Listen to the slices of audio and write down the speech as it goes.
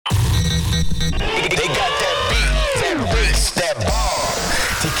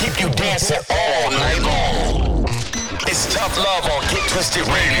dancing all night long. It's Tough Love on Get Twisted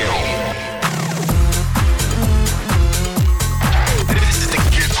Radio. This is the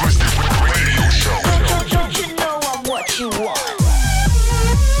Get Twisted Radio Show. Don't you know I'm what you want?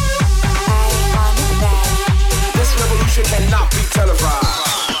 This revolution cannot be televised.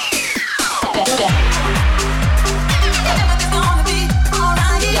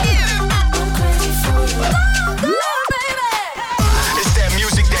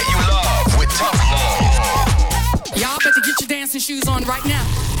 Shoes on right now.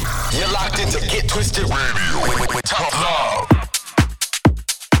 You're locked into Get Twisted Radio with Tough Love.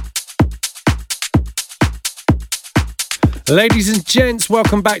 Ladies and gents,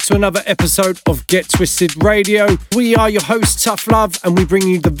 welcome back to another episode of Get Twisted Radio. We are your hosts, Tough Love, and we bring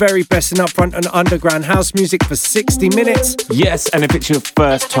you the very best in upfront and underground house music for 60 minutes. Yes, and if it's your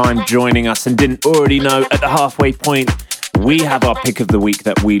first time joining us and didn't already know, at the halfway point, we have our pick of the week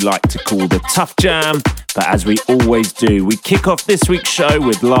that we like to call the Tough Jam. But as we always do, we kick off this week's show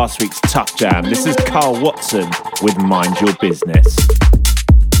with last week's Tough Jam. This is Carl Watson with Mind Your Business.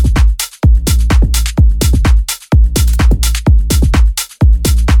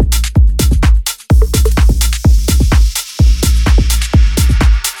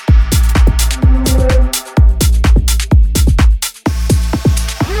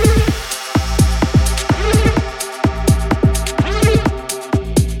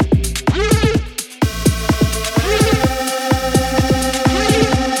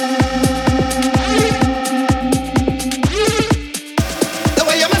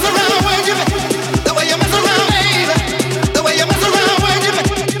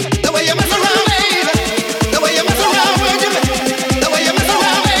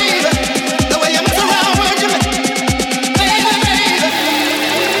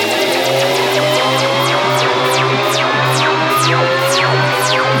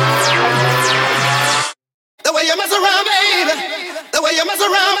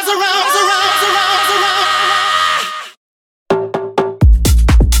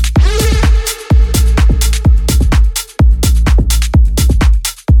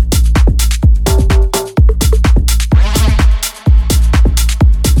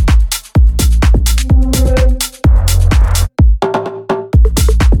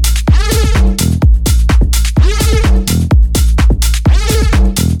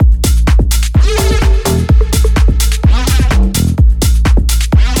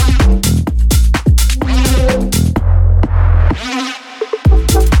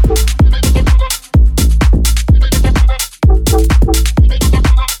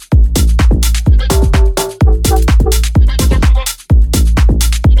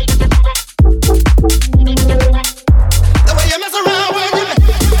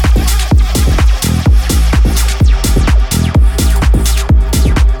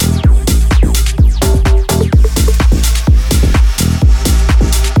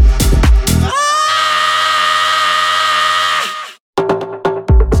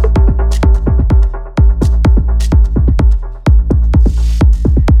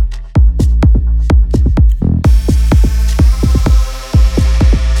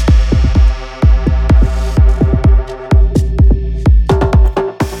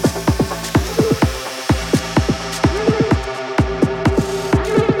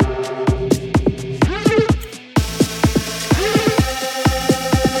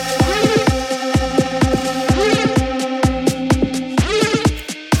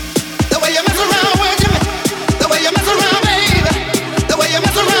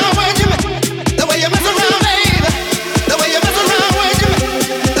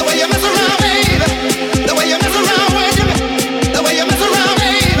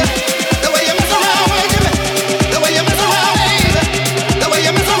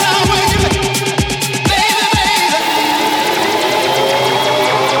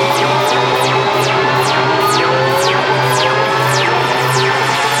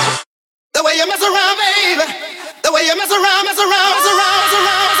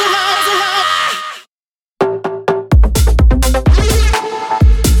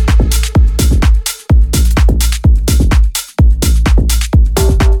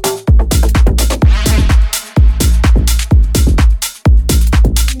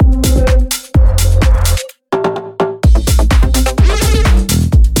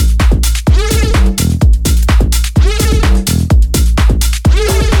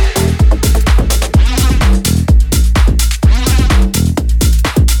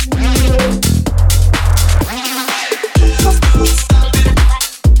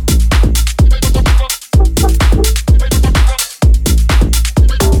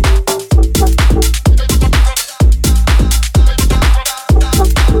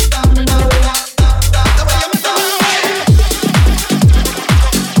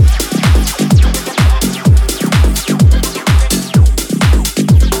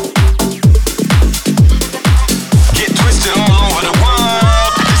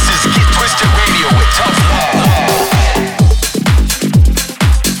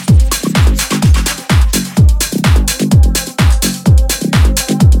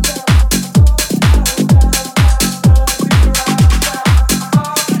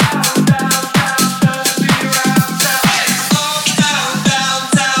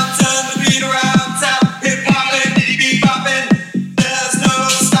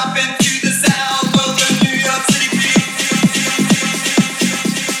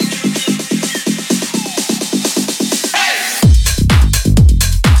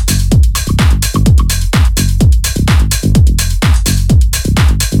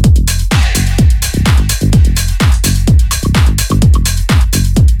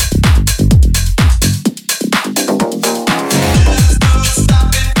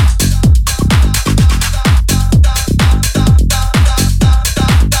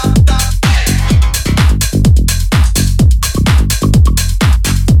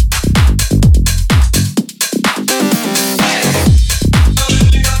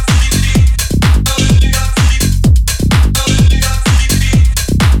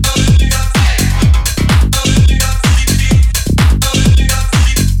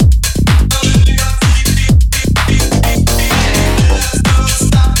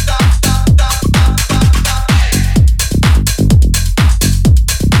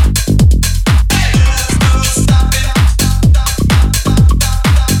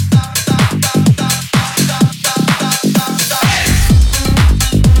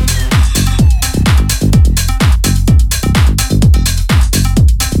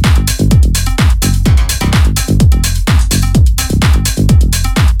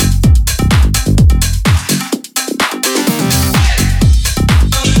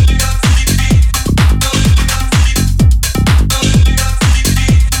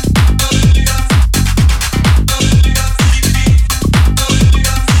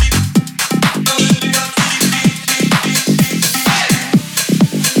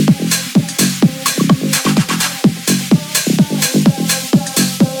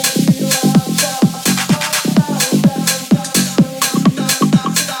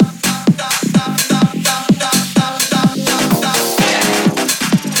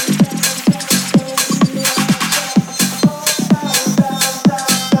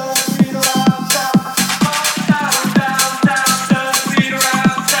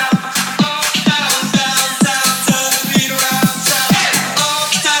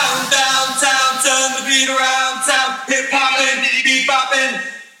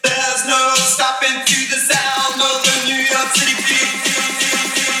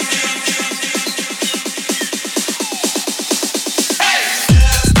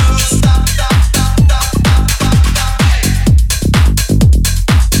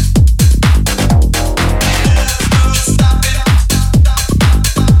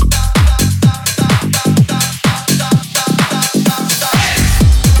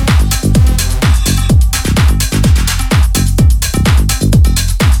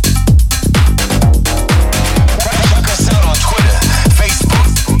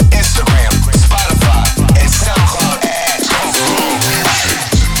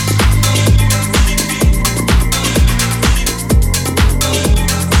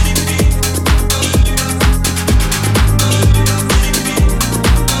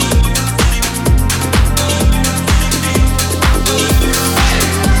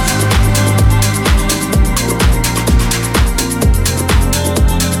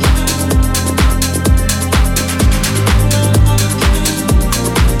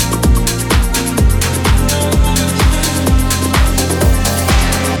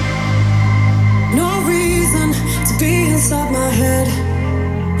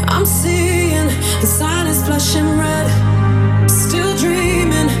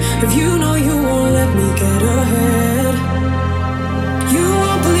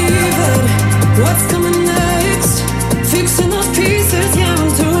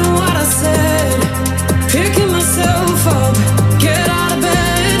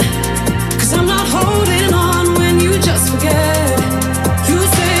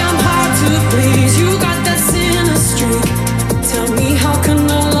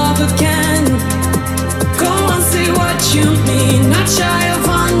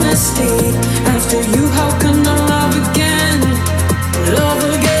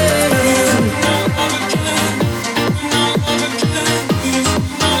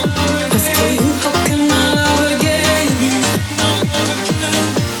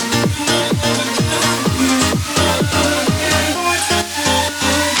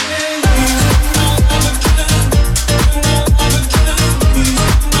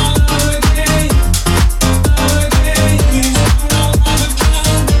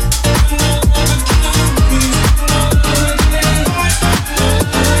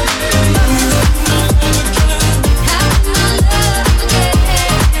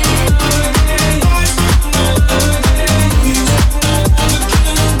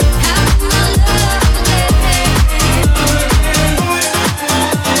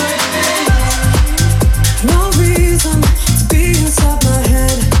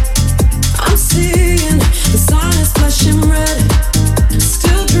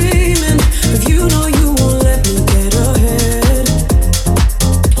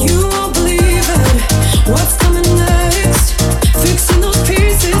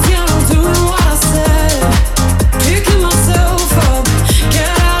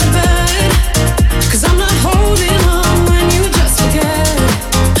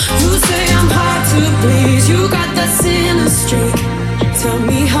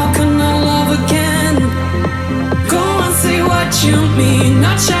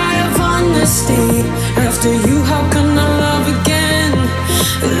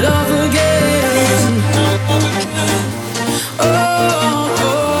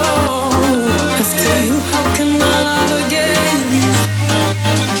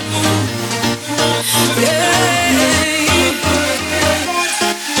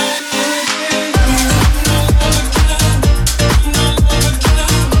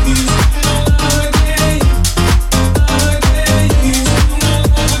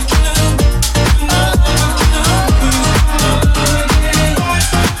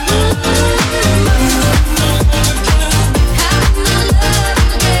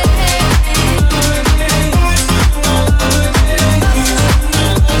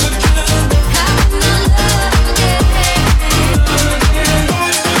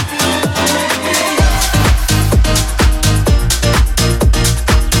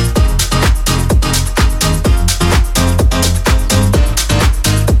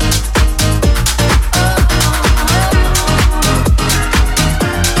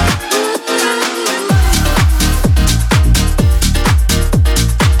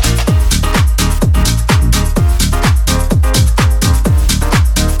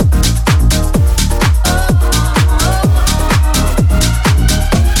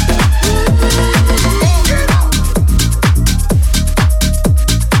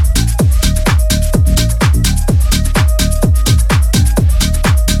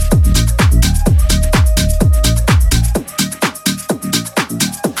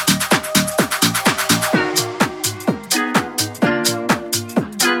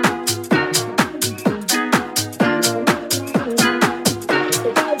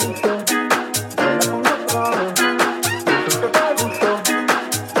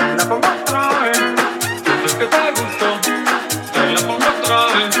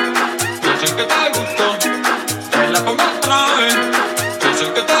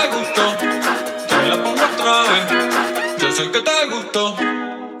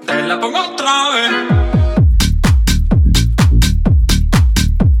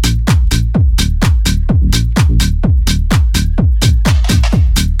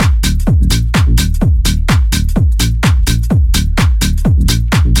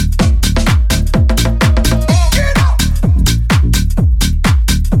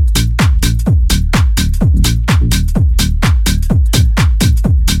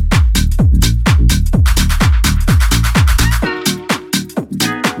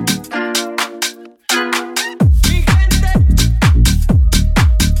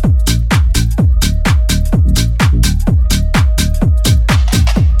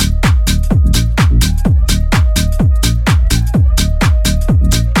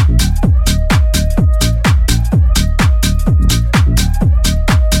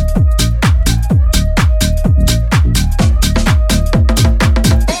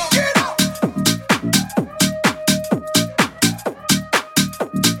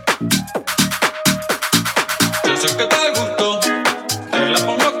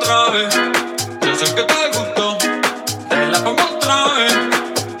 vez. Yo sé que te gustó, te la pongo otra vez.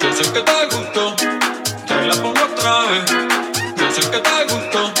 Yo sé que te gustó, te la pongo otra vez. Yo sé que te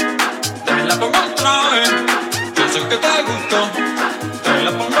gustó, te la pongo otra vez. Yo sé que te gustó, te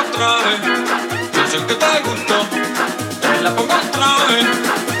la pongo otra vez. Yo sé que te gustó, te la pongo otra vez.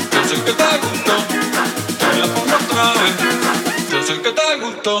 Yo sé que te gustó, te la pongo otra vez. Yo sé que te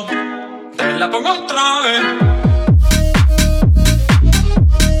gustó, te la pongo otra vez.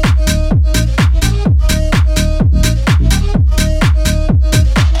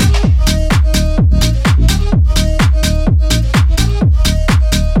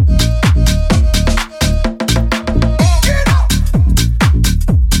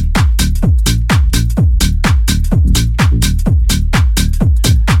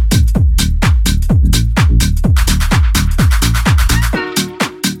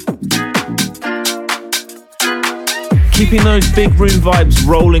 Keeping those big room vibes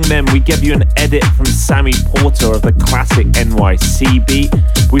rolling then, we gave you an edit from Sammy Porter of the classic NYC beat.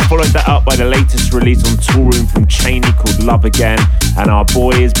 We followed that up by the latest release on Toolroom from Cheney called Love Again. And our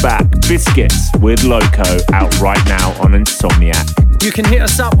boy is back, Biscuits with Loco, out right now on Insomniac. You can hit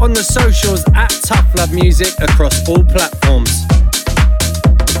us up on the socials at Tough Love Music across all platforms.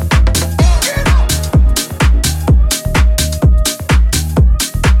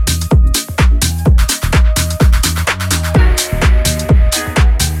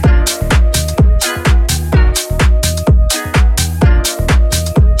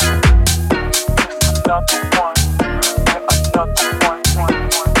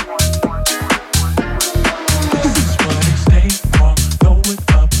 Throw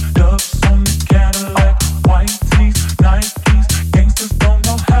it up, doves on the Cadillac, white tees, Nikes.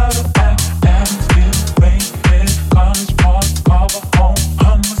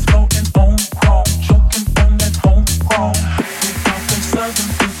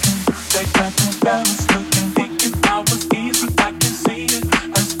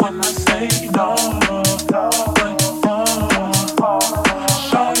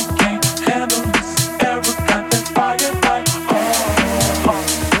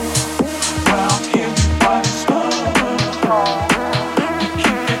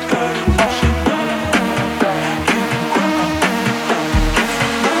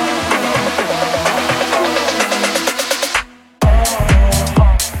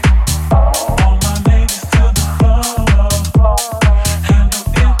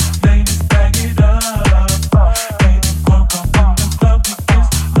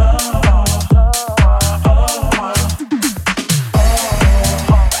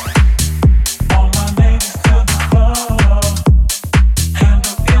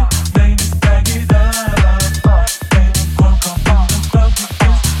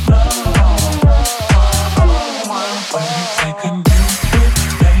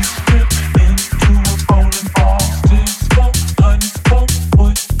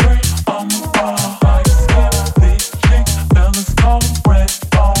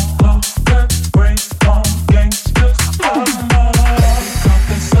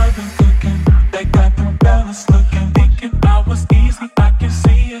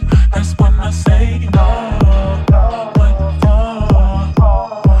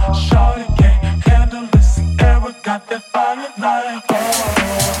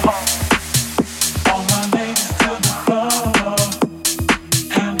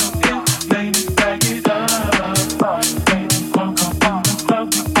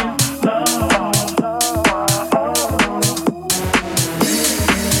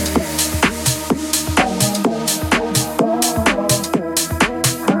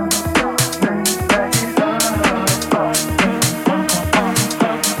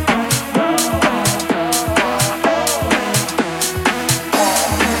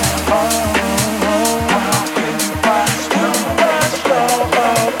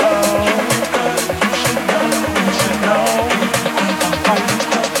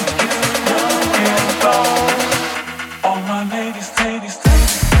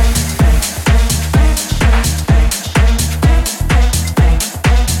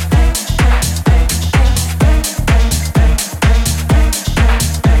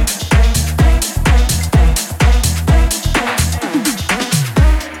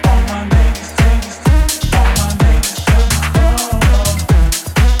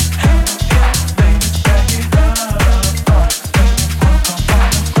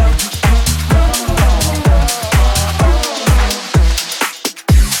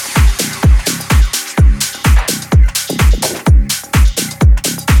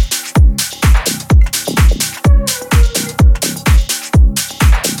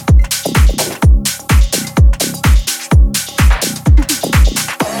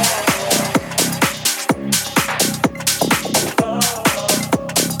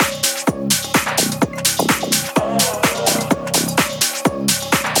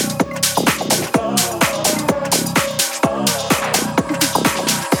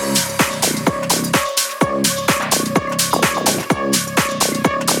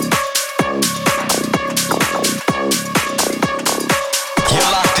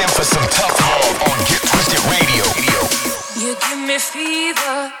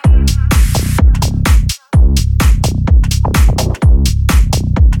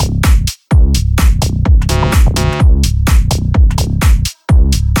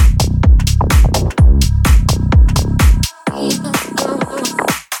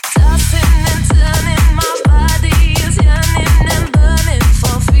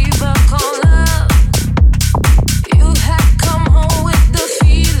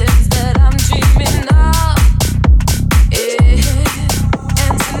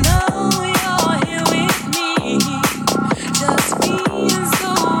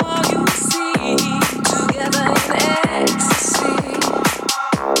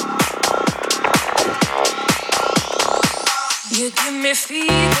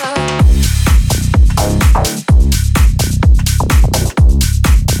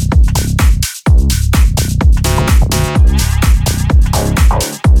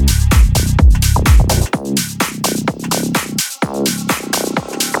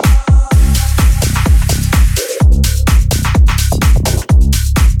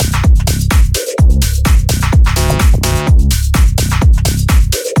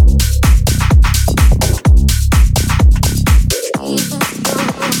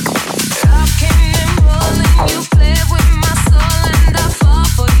 Rocking and rolling you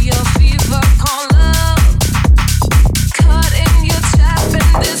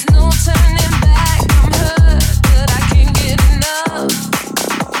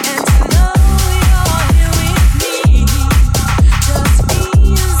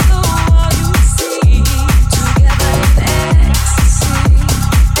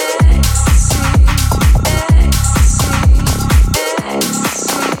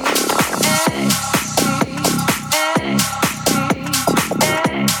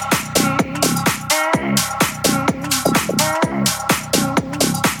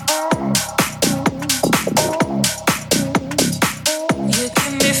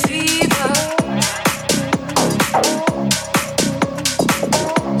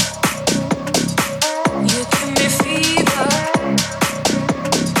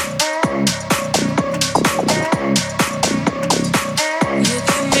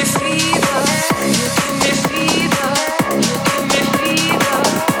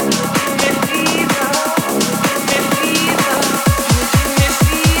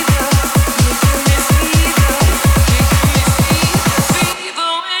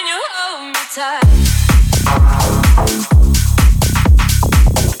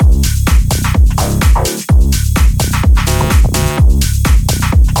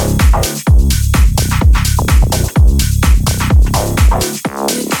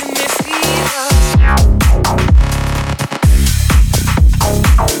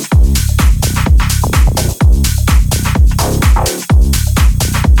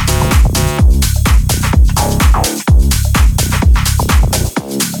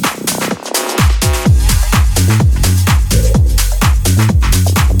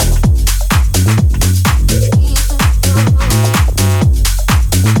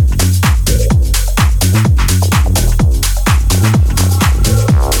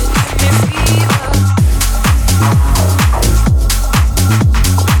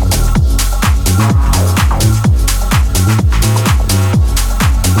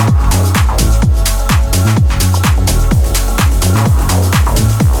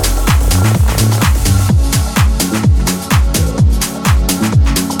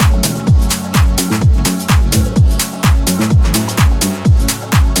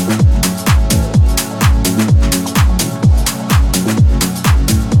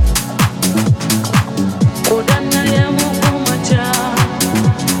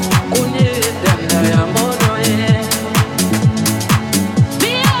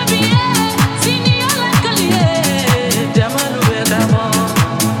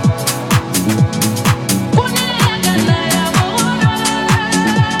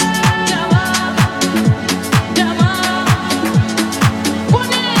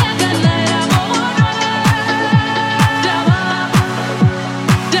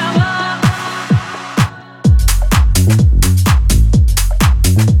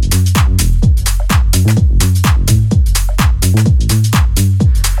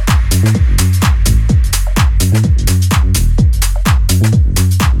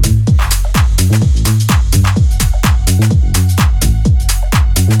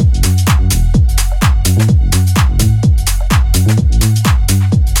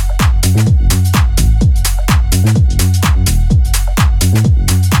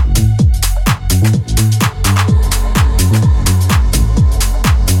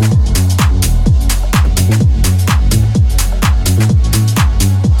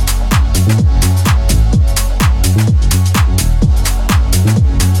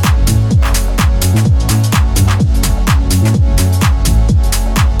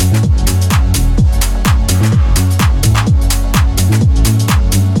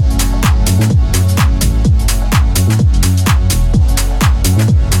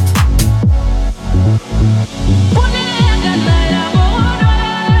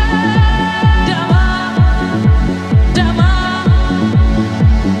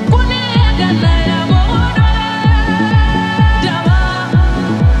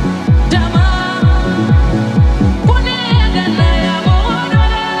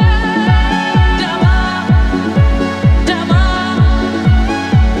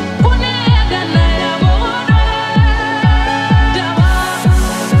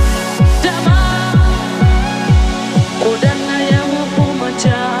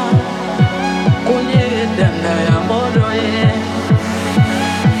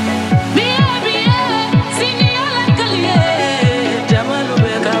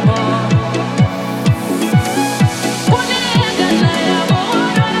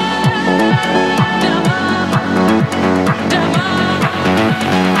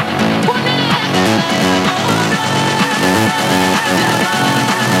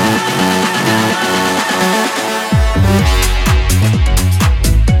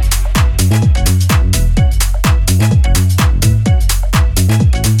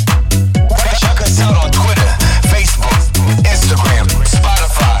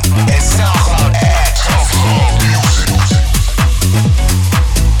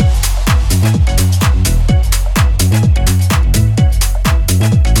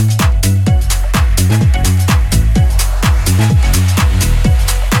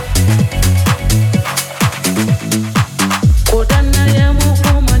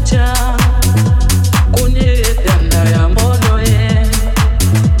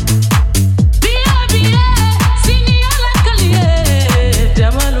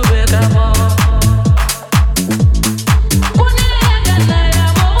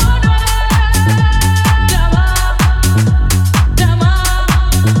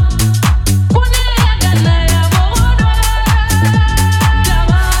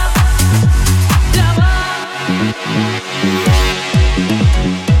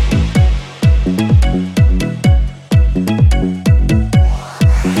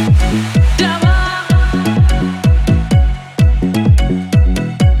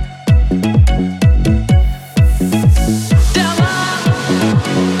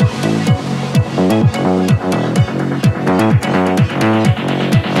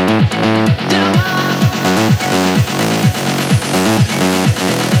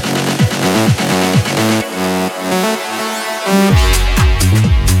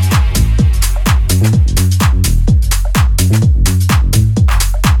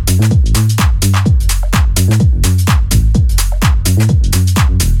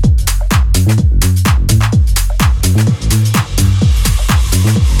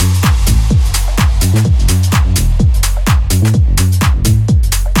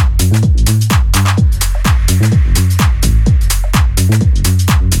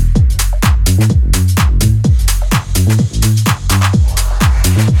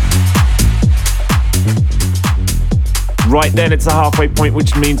Right then, it's a halfway point,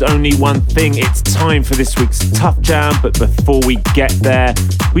 which means only one thing. It's time for this week's Tough Jam. But before we get there,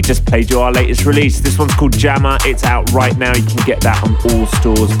 we just played you our latest release. This one's called Jammer. It's out right now. You can get that on all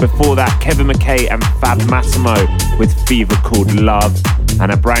stores. Before that, Kevin McKay and Fab Massimo with Fever called Love.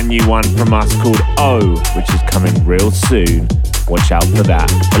 And a brand new one from us called O, which is coming real soon. Watch out for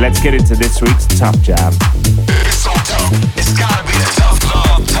that. But let's get into this week's Tough Jam. It's so tough, it's gotta be the tough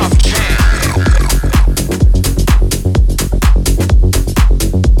love, tough jam.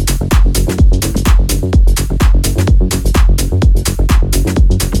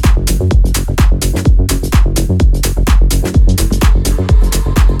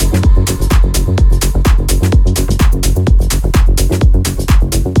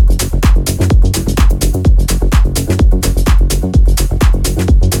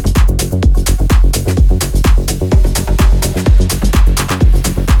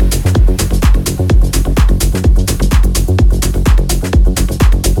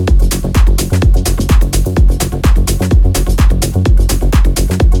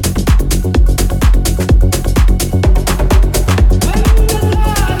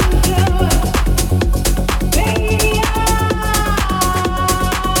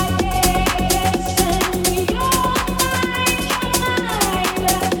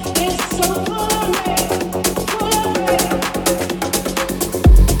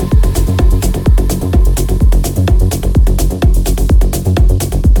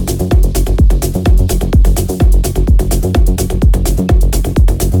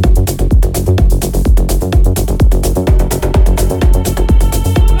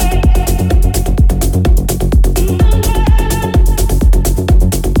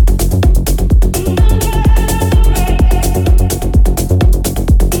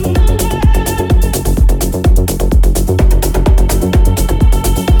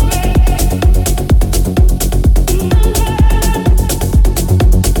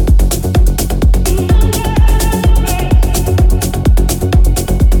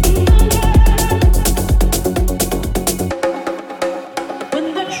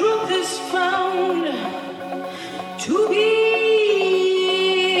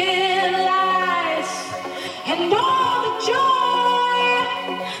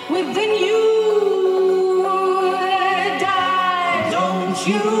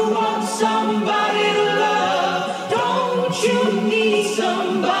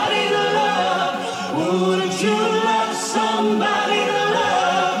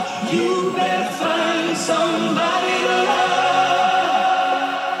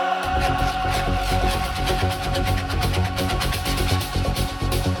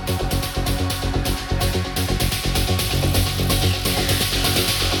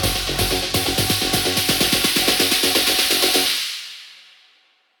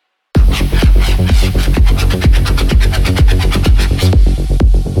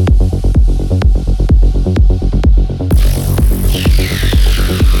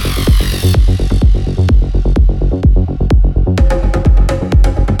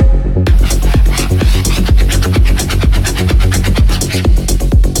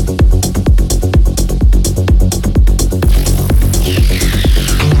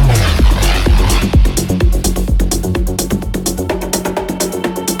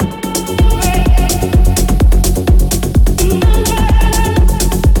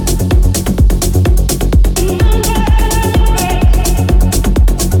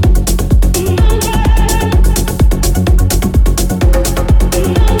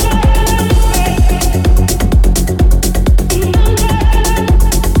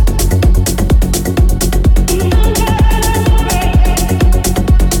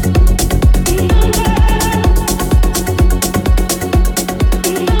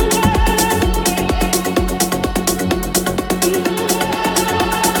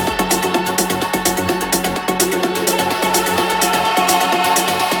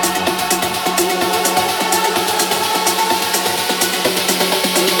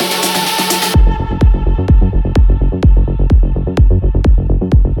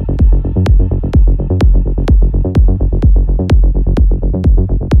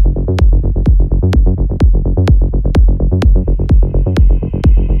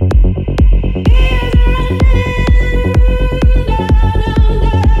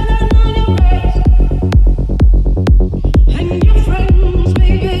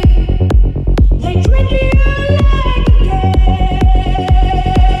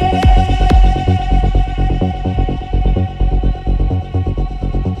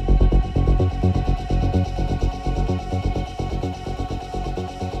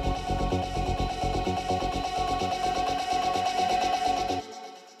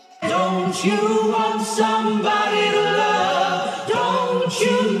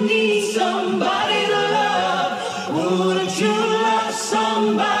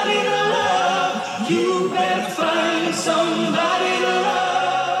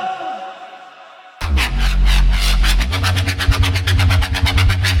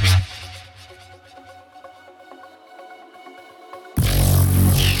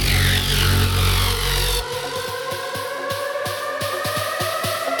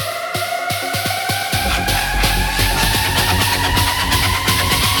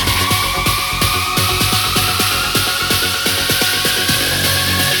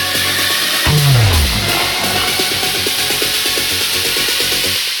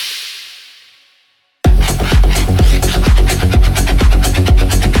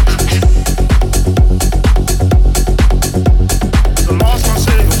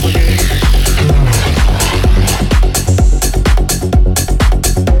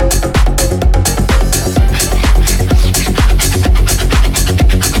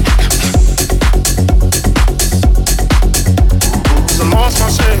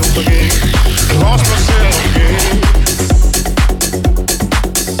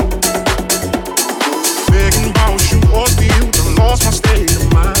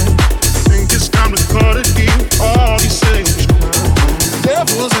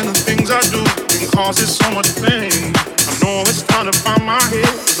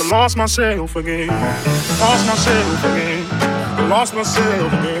 Myself again, lost myself again, I lost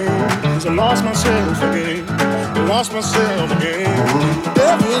myself again, cause I lost myself again, I lost myself again. The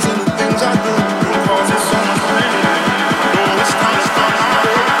devil's in the things I do, it causes so much pain. I know it's time to start my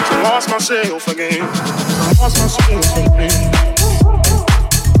head, cause I lost myself again, I lost myself again.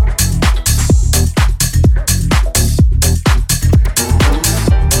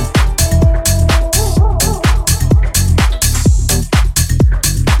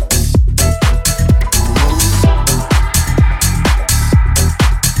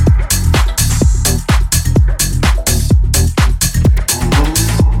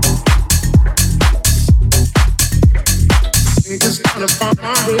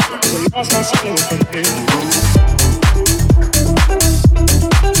 Lost myself again.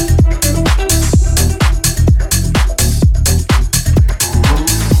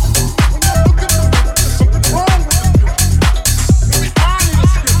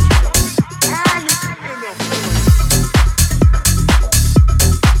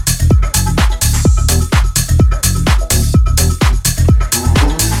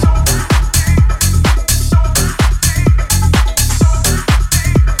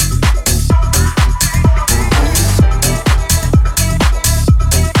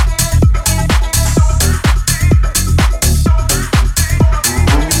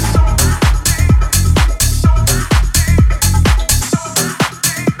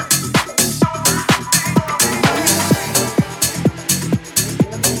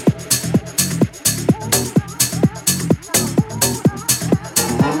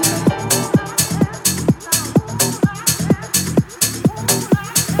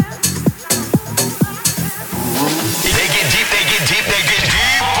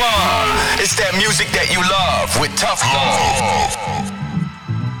 with Tough Love.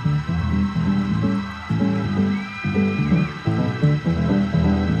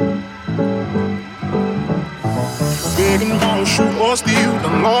 Begging for a shoot or steal,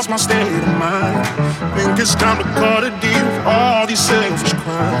 done lost my state of mind. Think it's time to cut a deal with all these selfish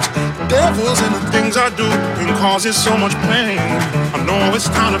crimes. The devil's in the things I do and causes so much pain. I know it's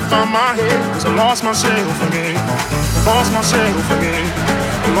time to find my head, cause I lost myself again. Lost myself again.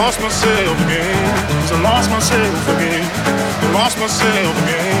 I lost myself again. Cause I lost myself again. I lost myself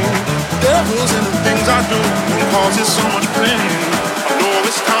again. The devil's in the things I do and causes so much pain. I know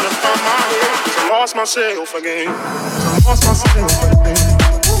it's time to find my head, cause I lost myself again. I lost myself again.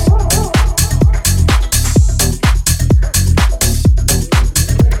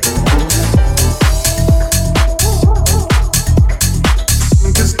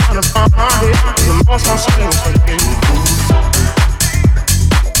 It's time to find my head, cause I lost myself again.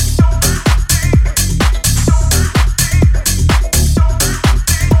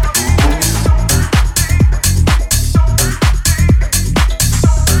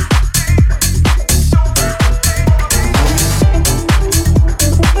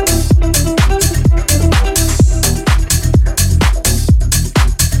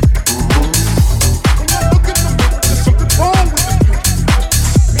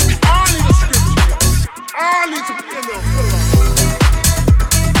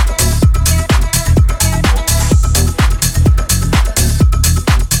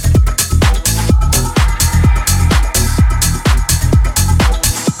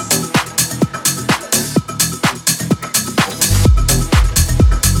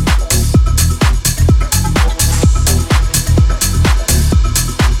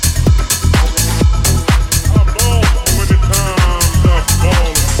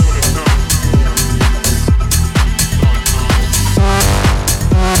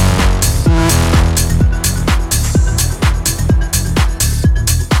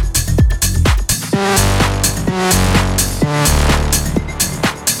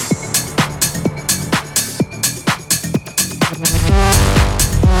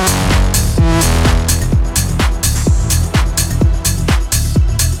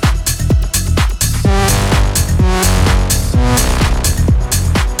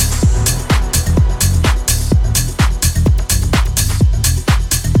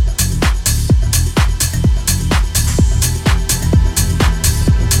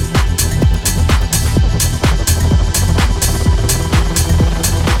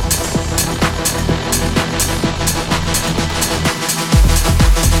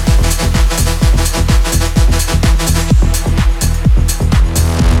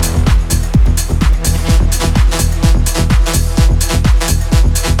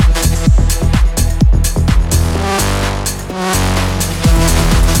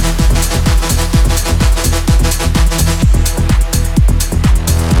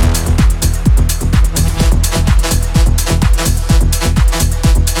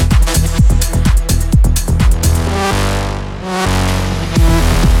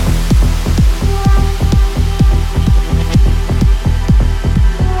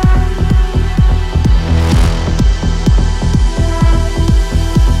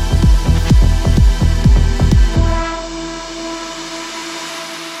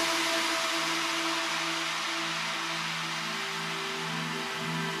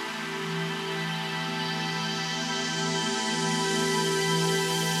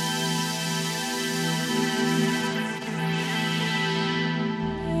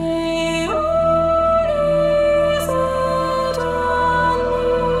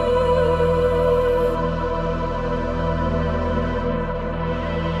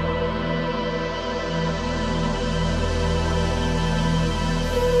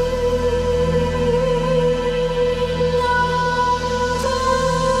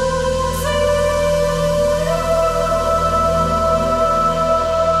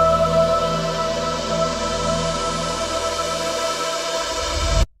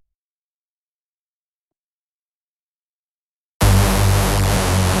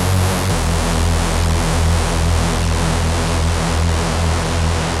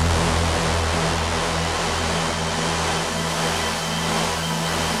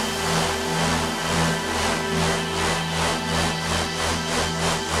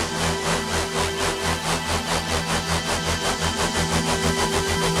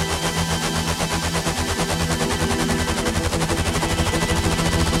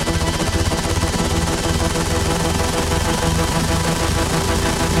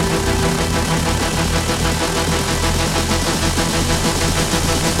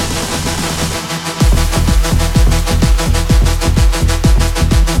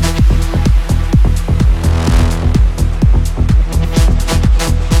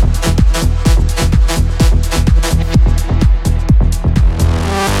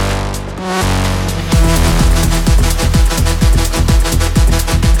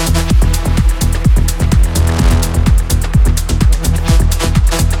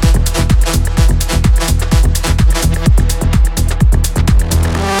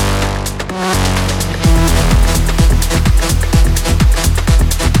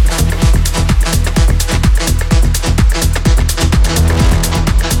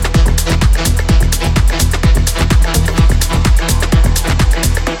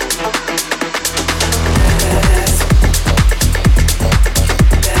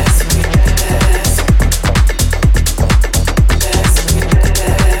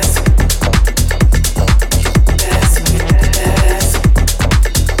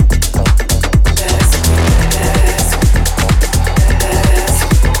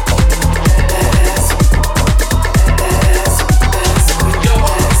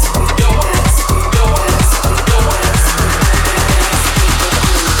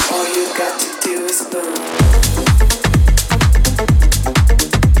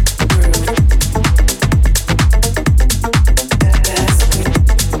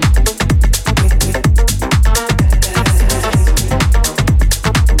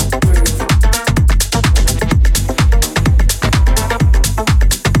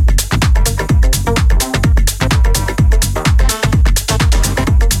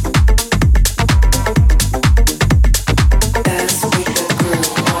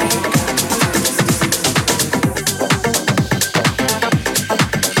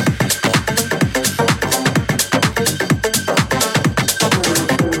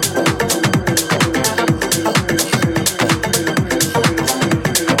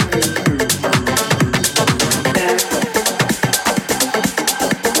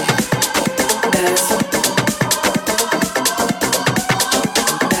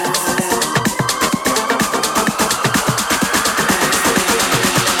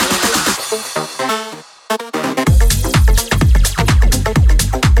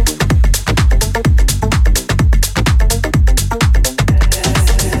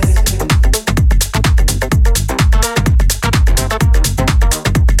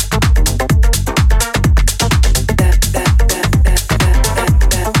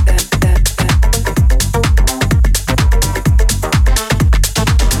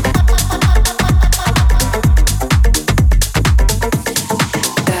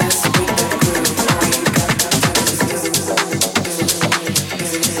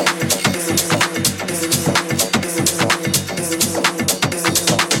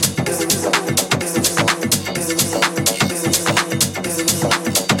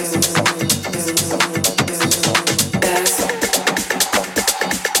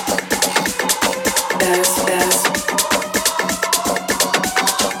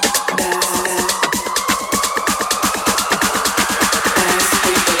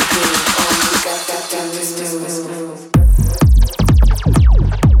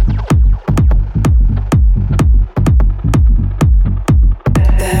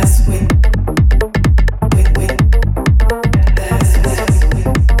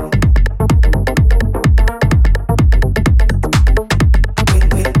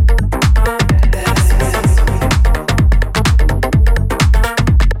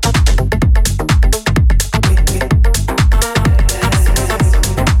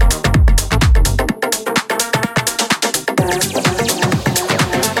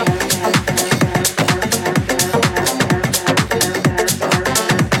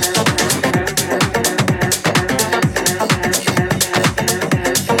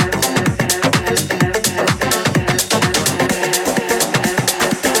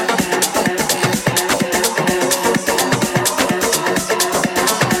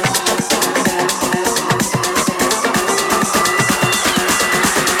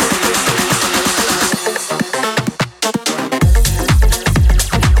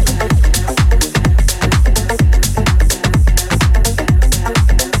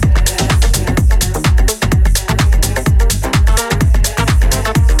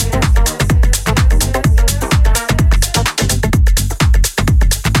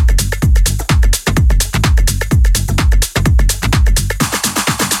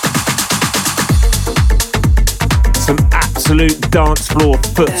 absolute dance floor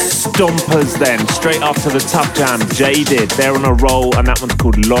foot stompers then. Straight after the Tough Jam, Jaded. They're on a roll and that one's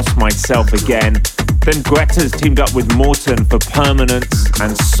called Lost Myself Again. Then Greta's teamed up with Morton for Permanence,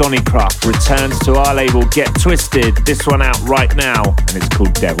 and Sonicraft returns to our label Get Twisted. This one out right now and it's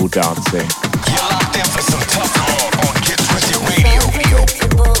called Devil Dancing. You're locked in for some tough love on Get Twisted Radio.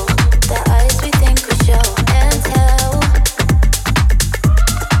 The eyes we think we show and tell.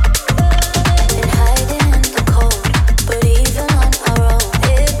 Been hiding in the cold, but even on our own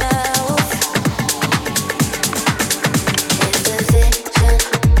it melts. If the vision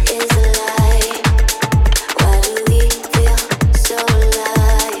is a lie, why do we feel so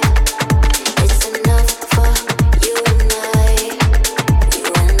alive? It's enough for you and I, you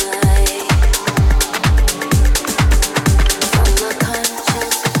and I. From my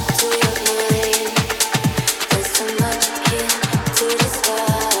conscience to your mind, there's too much here to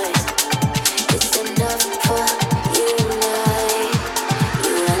disguise. It's enough for you and I,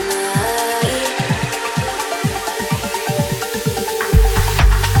 you and I.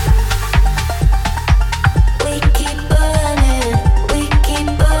 We keep burning, we keep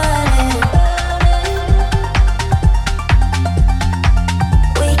burning.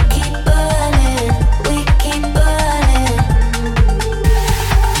 We keep burning, we keep burning.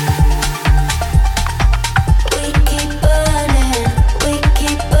 We keep burning, we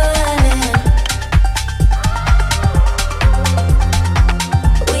keep burning.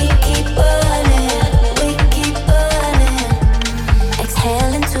 We keep burning, we keep burning.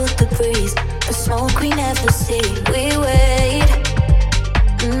 Exhale into the breeze, the smoke we never see. We wait.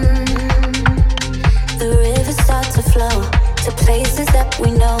 The rivers start to flow to places that we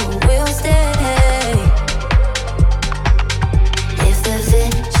know we'll stay. If the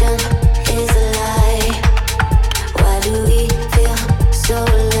vision is a lie, why do we feel so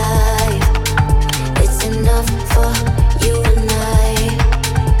alive? It's enough for you and I,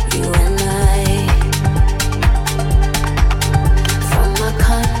 you and I. From my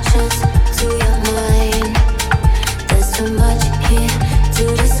conscience to your mind, there's too much here to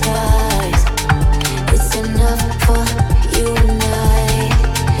disguise. It's enough for you and I,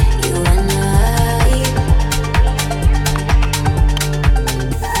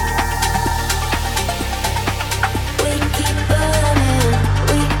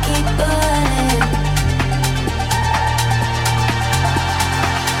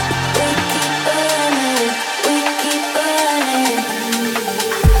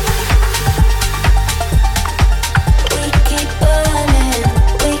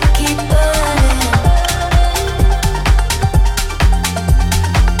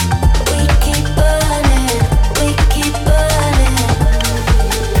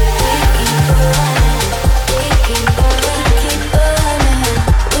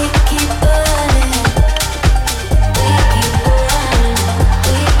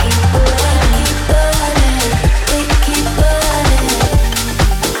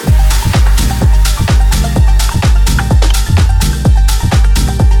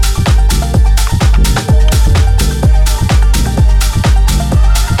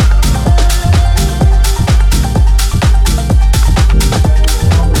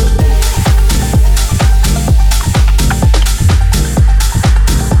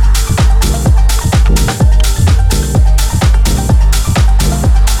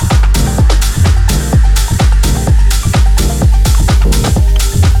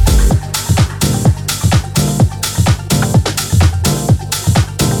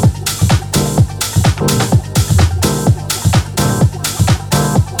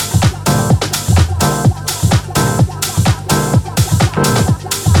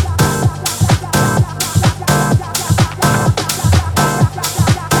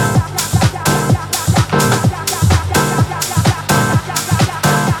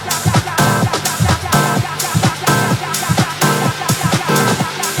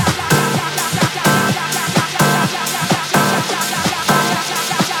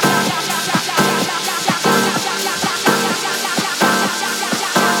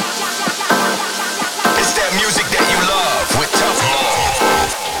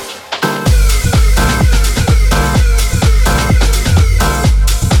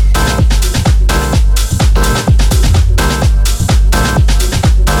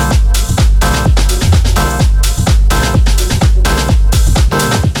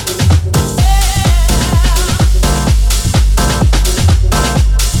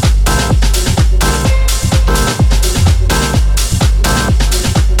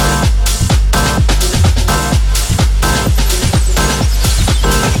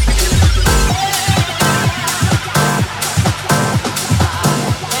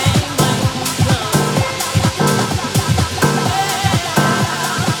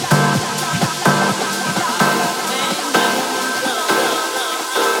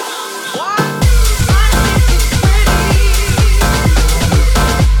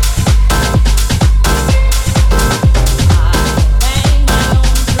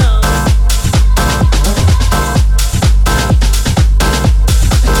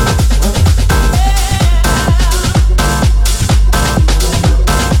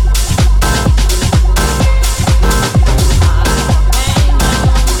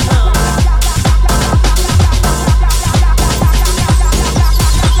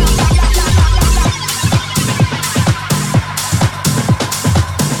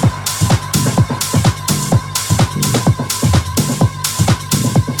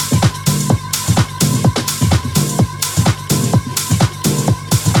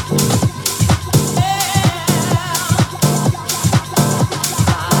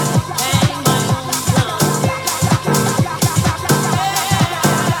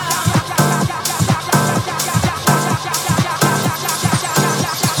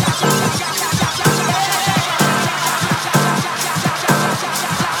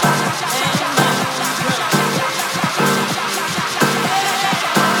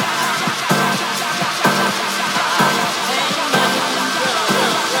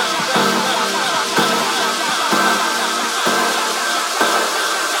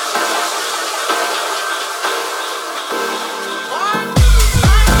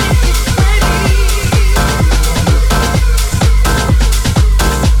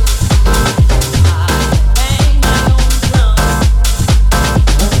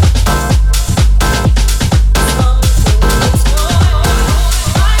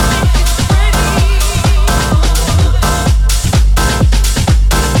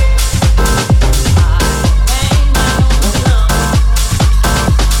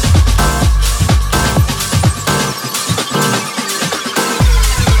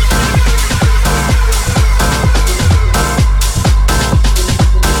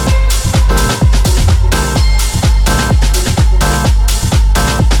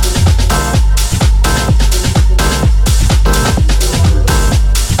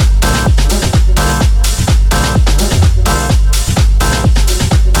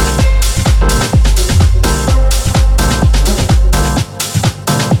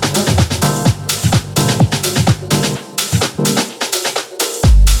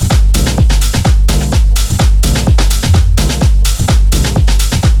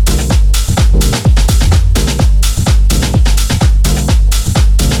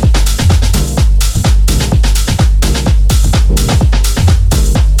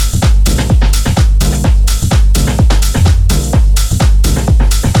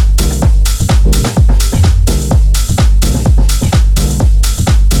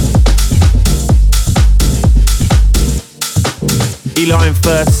 Eli and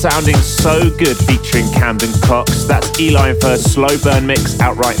First sounding so good featuring Camden Cox. That's Eli and First slow burn mix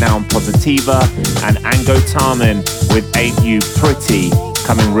out right now on Positiva, and Ango Tarman with Ain't You Pretty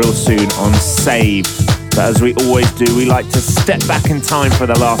coming real soon on Saved. But as we always do, we like to step back in time for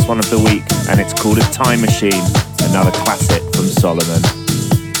the last one of the week, and it's called A Time Machine, another classic from Solomon.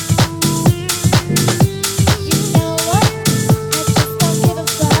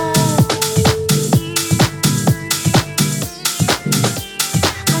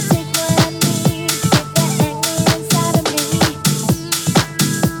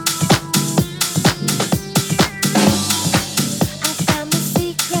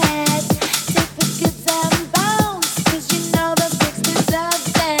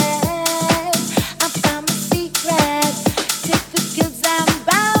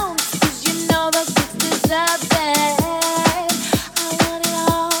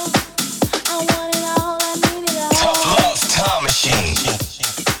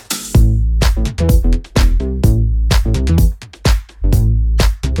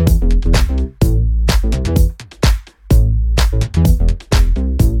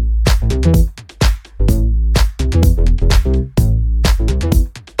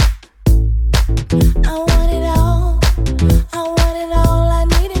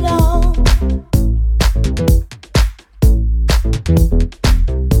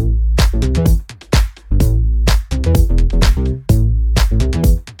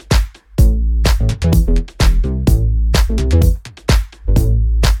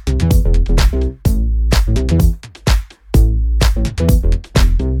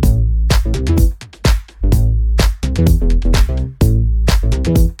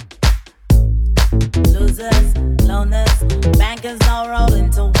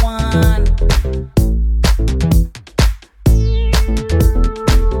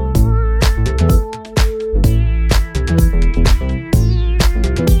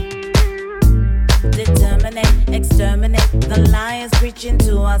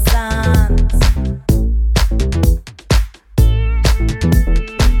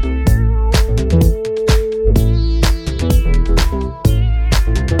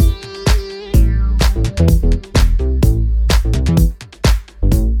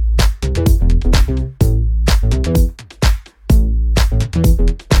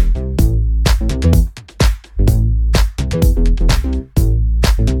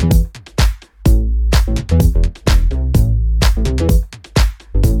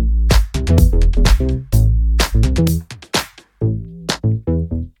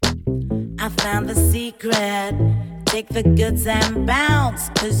 And bounce,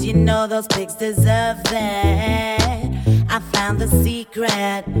 cause you know those pigs deserve it. I found the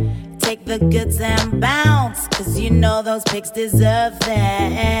secret. Take the goods and bounce, cause you know those pigs deserve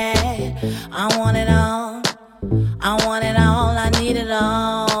it. I want it all, I want it all, I need it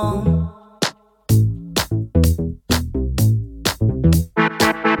all.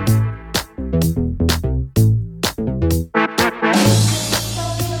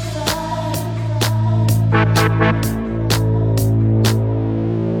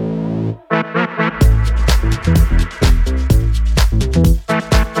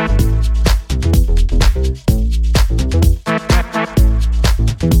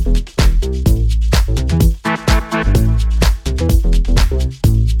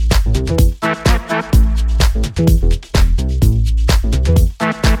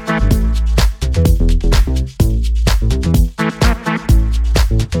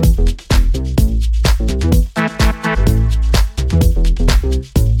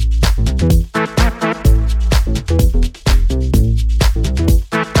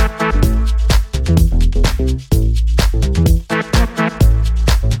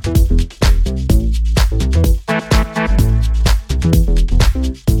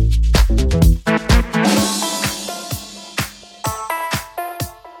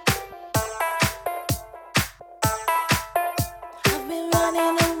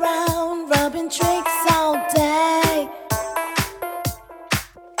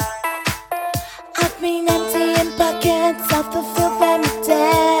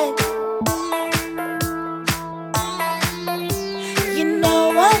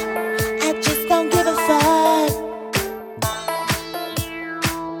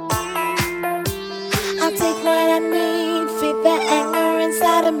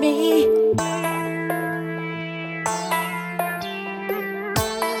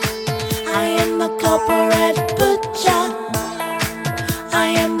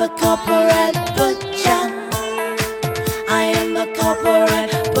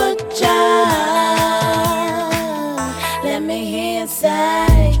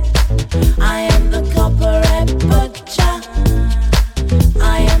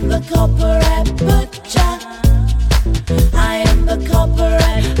 corporate boo.